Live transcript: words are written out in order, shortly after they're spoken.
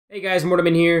Hey guys,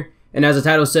 Mortalmen here, and as the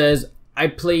title says, I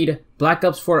played Black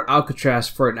Ops 4 Alcatraz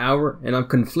for an hour, and I'm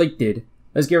conflicted.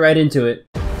 Let's get right into it.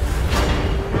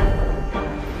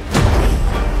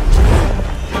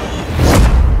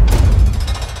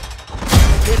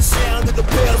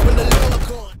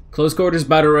 Close quarters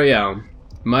battle royale. In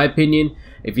my opinion,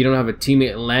 if you don't have a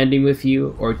teammate landing with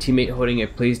you, or a teammate holding a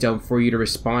place down for you to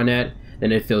respawn at,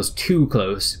 then it feels too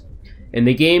close. In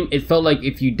the game, it felt like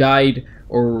if you died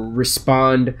or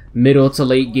respawned middle to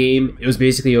late game, it was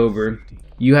basically over.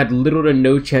 You had little to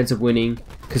no chance of winning,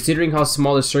 considering how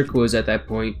small the circle is at that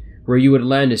point. Where you would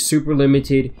land is super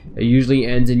limited. It usually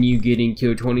ends in you getting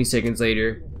killed 20 seconds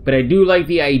later. But I do like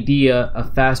the idea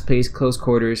of fast-paced close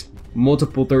quarters,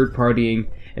 multiple third-partying,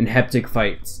 and hectic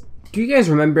fights. Do you guys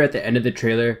remember at the end of the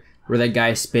trailer where that guy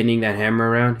is spinning that hammer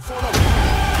around?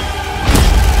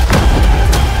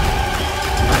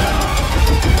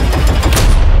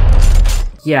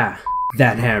 Yeah,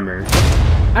 that hammer.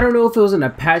 I don't know if it was in a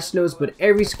patch notes, but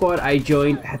every squad I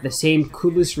joined had the same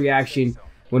coolest reaction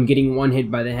when getting one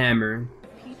hit by the hammer.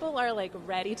 People are like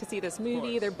ready to see this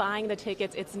movie, they're buying the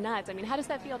tickets, it's nuts. I mean, how does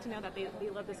that feel to know that they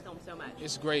love this film so much?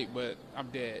 It's great, but I'm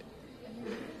dead.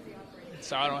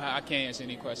 So I can't answer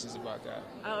any questions about that.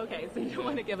 Oh, okay, so you don't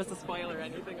want to give us a spoiler or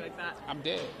anything like that? I'm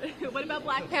dead. What about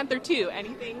Black Panther 2?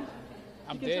 Anything?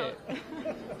 I'm dead. No,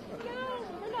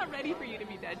 we're not ready for you to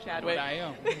be dead, Chadwick. But I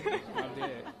am. I'm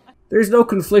dead. There's no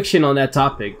confliction on that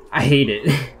topic. I hate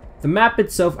it. The map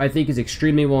itself I think is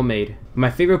extremely well made. My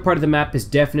favorite part of the map is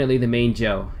definitely the main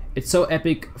jail. It's so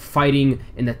epic fighting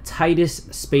in the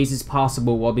tightest spaces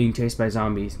possible while being chased by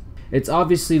zombies. It's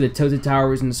obviously the tilted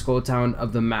towers and the skull town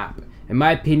of the map. In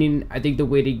my opinion, I think the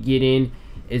way to get in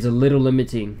is a little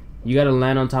limiting. You gotta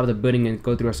land on top of the building and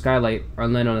go through a skylight, or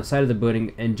land on the side of the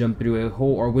building and jump through a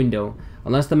hole or window.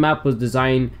 Unless the map was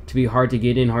designed to be hard to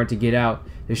get in, hard to get out,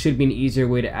 there should be an easier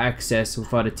way to access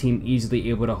without a team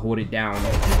easily able to hold it down.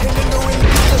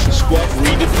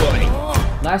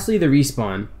 Lastly, the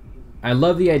respawn. I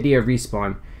love the idea of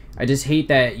respawn. I just hate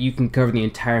that you can cover the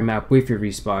entire map with your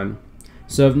respawn.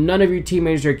 So if none of your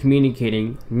teammates are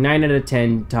communicating, 9 out of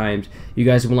 10 times you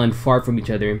guys will land far from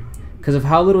each other because of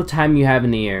how little time you have in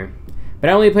the air.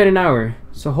 But I only played an hour,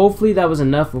 so hopefully that was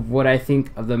enough of what I think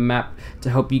of the map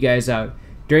to help you guys out.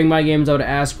 During my games, I would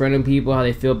ask random people how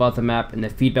they feel about the map, and the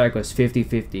feedback was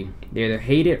 50-50. They either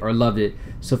hate it or loved it.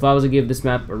 So if I was to give this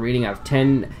map a rating out of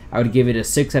 10, I would give it a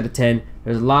 6 out of 10.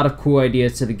 There's a lot of cool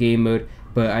ideas to the game mode,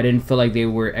 but I didn't feel like they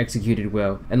were executed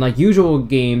well. And like usual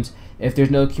games, if there's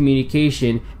no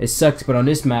communication, it sucks, but on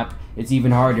this map, it's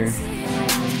even harder.